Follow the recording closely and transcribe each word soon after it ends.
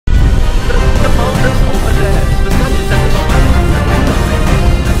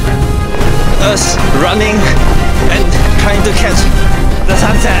us running and trying to catch the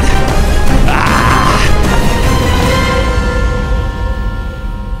sunset.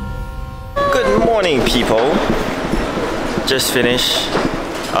 Good morning, people. Just finished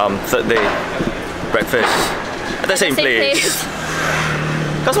third day breakfast at the same place.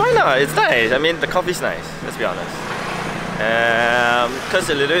 Because why not? It's nice. I mean, the coffee's nice, let's be honest. Because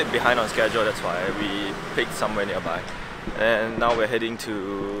a little bit behind on schedule, that's why we picked somewhere nearby. And now we're heading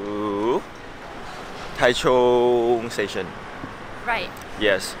to Taichung station. Right.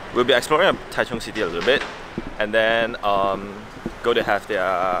 Yes, we'll be exploring Taichung city a little bit, and then go to have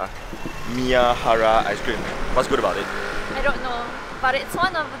their Miyahara ice cream. What's good about it? I don't know, but it's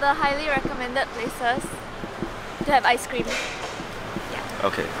one of the highly recommended places to have ice cream. Yeah.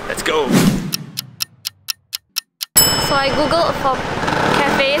 Okay, let's go. So I googled for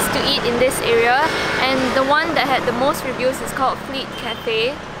cafes to eat in this area, and the one that had the most reviews is called Fleet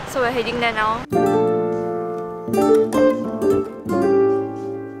Cafe. So we're heading there now.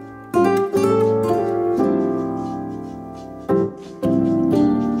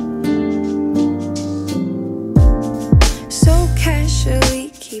 So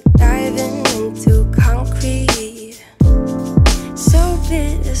casually keep diving into concrete, so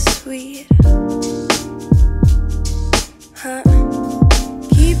bittersweet.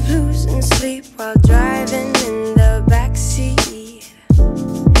 Keep losing sleep while driving in the backseat.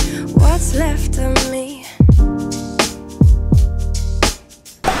 What's left of me?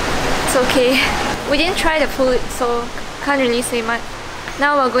 It's okay. We didn't try the food, so can't really say much.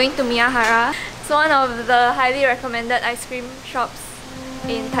 Now we're going to Miyahara. It's one of the highly recommended ice cream shops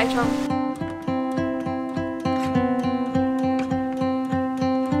in Taichung.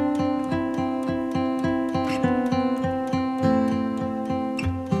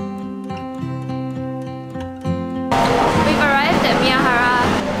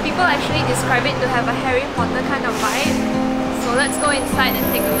 People actually describe it to have a Harry Potter kind of vibe. So let's go inside and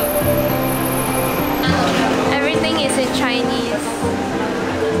take a look. Everything is in Chinese.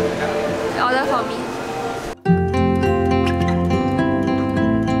 Order for me.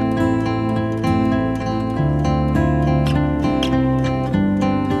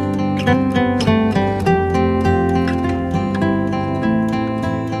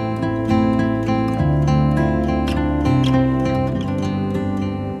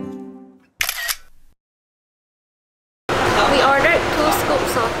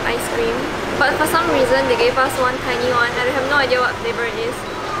 But for some reason they gave us one tiny one. I have no idea what flavor it is.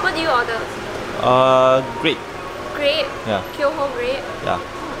 What do you order? Grape. Grape? Yeah. Kyoho grape? Yeah.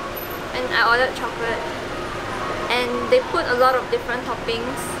 And I ordered chocolate. And they put a lot of different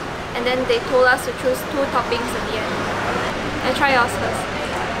toppings. And then they told us to choose 2 toppings at the end. I try yours first.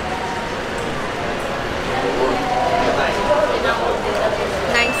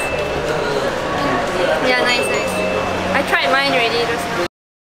 Nice. Yeah, nice. I tried mine already just now.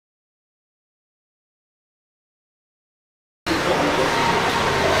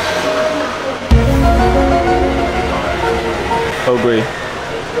 Earl Grey.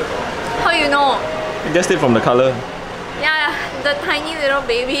 How you know? I guessed it from the color. Yeah, the tiny little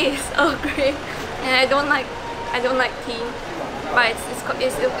baby is Earl Grey, and I don't like tea, but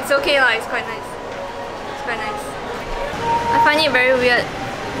it's okay lah. It's quite nice. It's quite nice. I find it very weird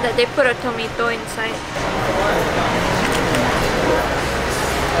that they put a tomato inside.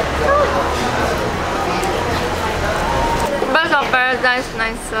 Birds of Paradise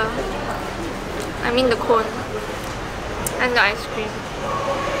nicer. I mean the cone. And the ice cream.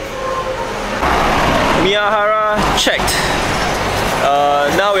 Miyahara checked.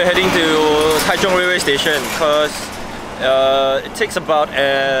 Now we're heading to Taichung railway station because it takes about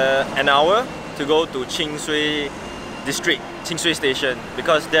an hour to go to Qingshui district, Qingshui station,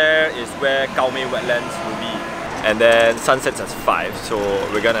 because there is where Gaomei wetlands will be. And then sunsets at 5, so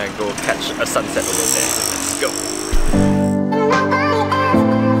we're gonna go catch a sunset over there. Let's go.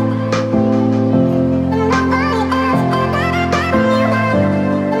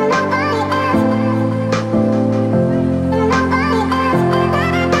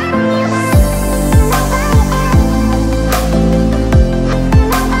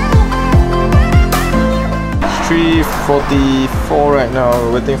 It's 3:44 right now.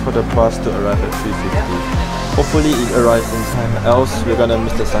 We're waiting for the bus to arrive at 3:50. Hopefully it arrives in time, else we're gonna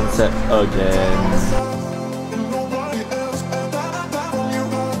miss the sunset again.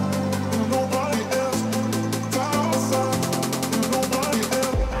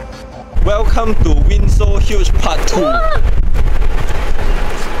 Welcome to Windsor Huge Part 2.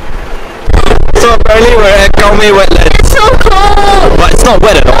 So apparently we're at Gaomei wetlands. It's so cold! But it's not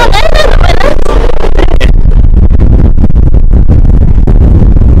wet at all.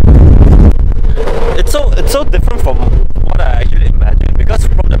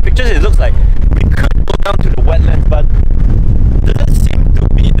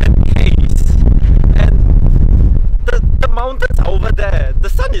 over there. The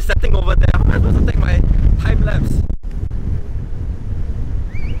sun is setting over there. How am I supposed to take my time lapse?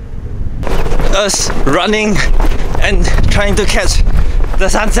 Us running and trying to catch the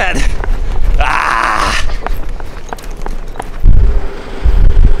sunset. Ah!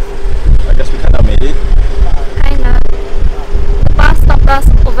 I guess we kind of made it. Kinda. The bus stopped us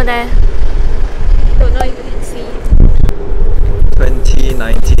over there. Don't know if you can see.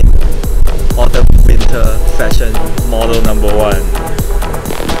 2019 Autumn Winter Fashion Model #1.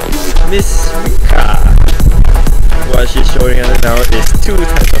 Miss Mika. What she's showing us now is 2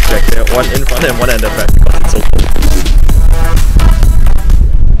 types of jacket, one in front and one at the back because it's so cold.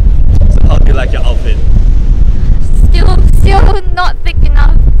 So how do you like your outfit? Still not thick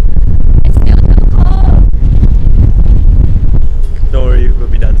enough. It's still too cold. Don't worry, we'll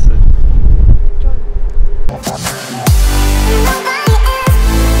be done soon.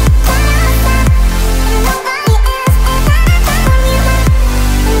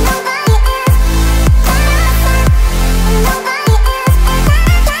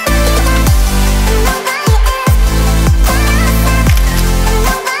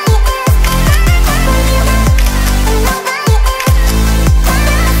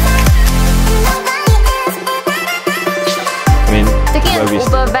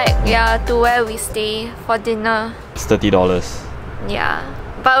 To where we stay for dinner. It's $30. Yeah,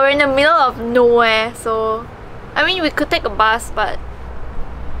 but we're in the middle of nowhere, so I mean we could take a bus, but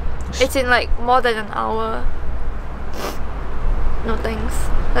it's in like more than an hour. No thanks.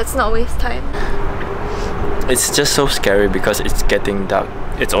 Let's not waste time. It's just so scary because it's getting dark.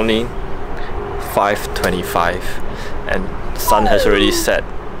 It's only 5:25 and sun has already set,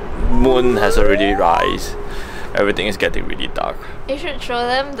 moon has already rise. Everything is getting really dark. You should show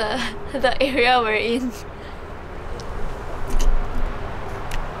them the area we're in.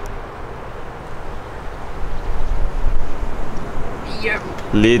 Yep.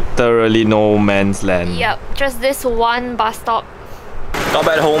 Literally no man's land. Yep, just this one bus stop. Got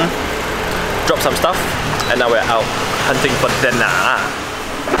back home, dropped some stuff, and now we're out hunting for dinner.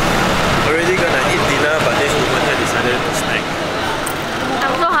 Already gonna eat dinner, but this woman had decided to snack.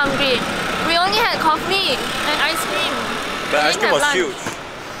 I'm so hungry. We only had coffee and ice cream. The ice cream was huge.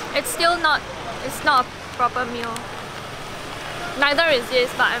 It's not a proper meal. Neither is this,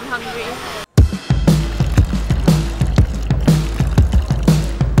 but I'm hungry.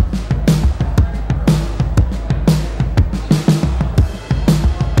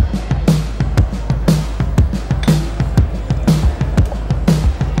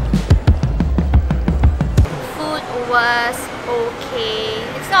 Food was okay.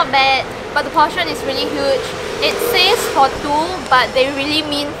 It's not bad, but the portion is really huge. It says for 2, but they really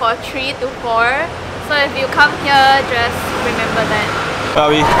mean for 3 to 4. So if you come here, just remember that. Where are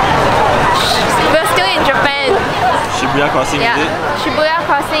we? We're still in Japan. Shibuya Crossing, Yeah, is it? Shibuya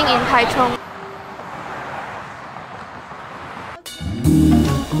Crossing in Taichung.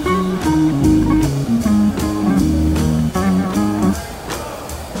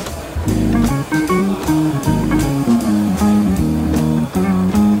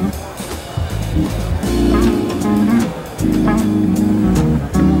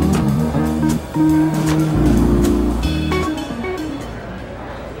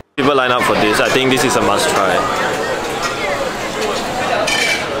 People line up for this. I think this is a must try.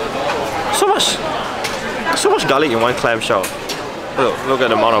 So much garlic in one clamshell. Look at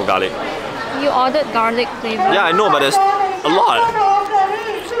the amount of garlic. You ordered garlic flavor. Yeah, I know, but there's a lot.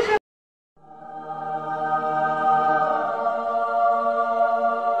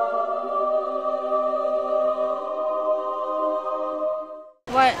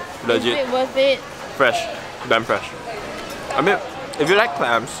 What? Legit. Is it worth it? Fresh. Damn fresh. I mean, if you like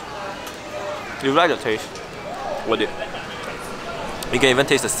clams, if you like the taste, worth it. You can even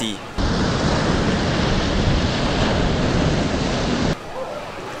taste the sea.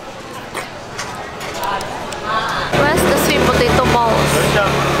 Where's the sweet potato balls?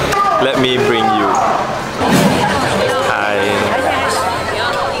 Let me bring you. Hi.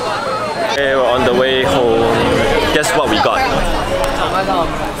 Okay, we're on the way home. Guess what we got?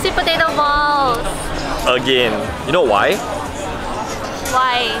 Sweet potato balls. Again. You know why?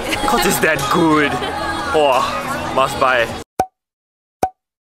 Why? Because it's that good. Oh, must buy.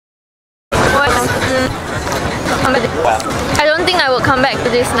 I don't think I will come back to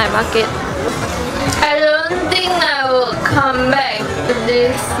this night market. I don't think I will come back to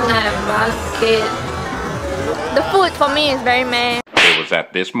this night market. The food for me is very meh. It was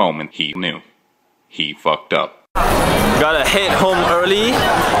at this moment he knew. He fucked up. Gotta head home early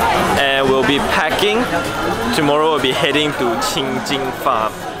and we'll be packing. Tomorrow we'll be heading to Qingjing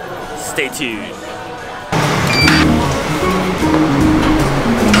Farm. Stay tuned.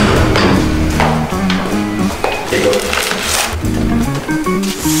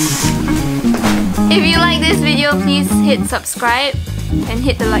 video, please hit subscribe and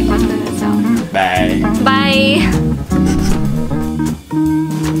hit the like button as well. Bye. Bye!